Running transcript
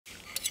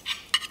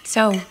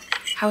So,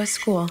 how was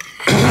school?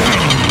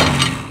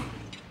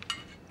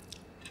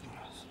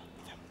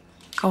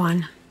 Go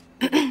on.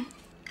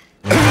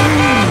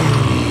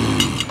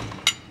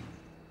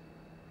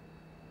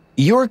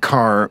 Your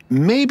car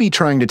may be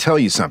trying to tell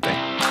you something.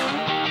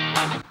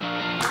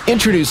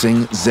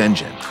 Introducing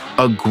Zengine,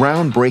 a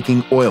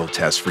groundbreaking oil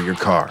test for your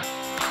car.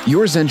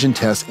 Your Zengine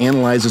test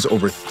analyzes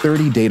over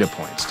 30 data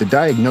points to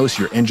diagnose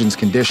your engine's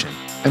condition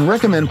and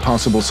recommend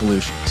possible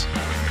solutions.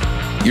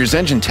 Your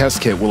Zengine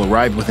test kit will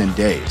arrive within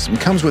days and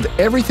comes with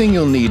everything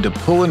you'll need to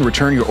pull and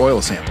return your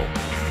oil sample.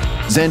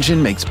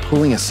 Zengine makes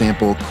pulling a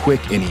sample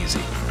quick and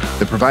easy.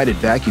 The provided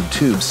vacuum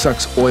tube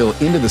sucks oil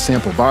into the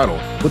sample bottle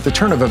with the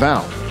turn of a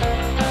valve.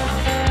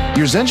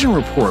 Your Zengine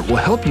Report will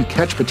help you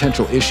catch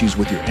potential issues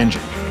with your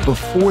engine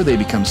before they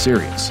become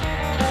serious.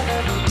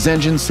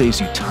 Zengine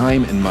saves you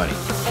time and money.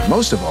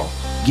 Most of all,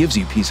 gives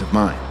you peace of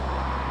mind.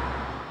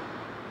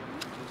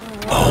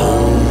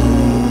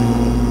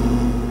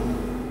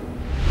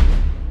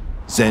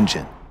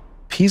 Zengine,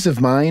 peace of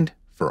mind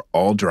for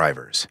all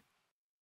drivers.